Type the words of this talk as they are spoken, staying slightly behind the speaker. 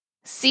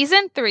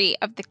Season 3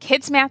 of the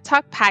Kids Math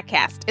Talk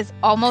podcast is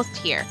almost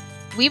here.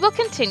 We will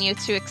continue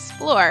to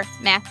explore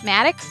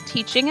mathematics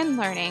teaching and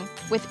learning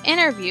with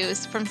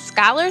interviews from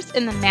scholars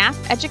in the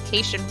math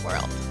education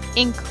world,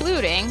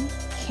 including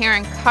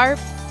Karen Karp,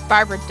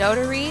 Barbara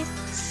Dotery,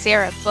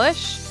 Sarah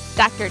Bush,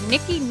 Dr.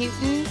 Nikki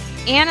Newton,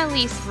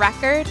 Annalise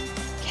Record,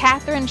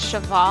 Catherine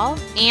Cheval,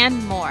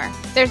 and more.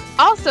 There's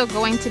also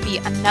going to be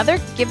another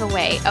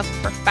giveaway of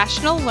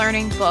professional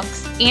learning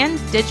books and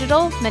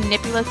digital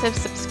manipulative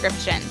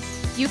subscriptions.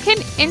 You can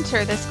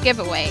enter this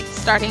giveaway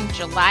starting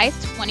July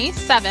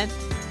 27th,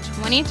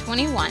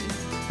 2021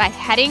 by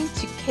heading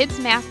to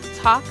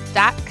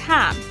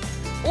kidsmathtalk.com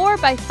or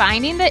by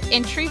finding the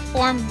entry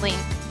form link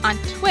on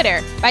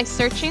Twitter by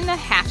searching the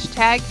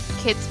hashtag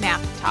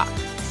KidsMathTalk.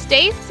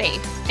 Stay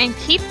safe and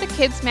keep the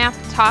Kids Math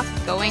Talk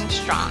going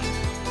strong.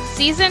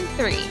 Season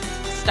 3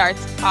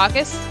 starts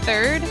August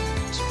 3rd,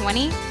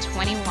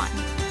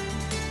 2021.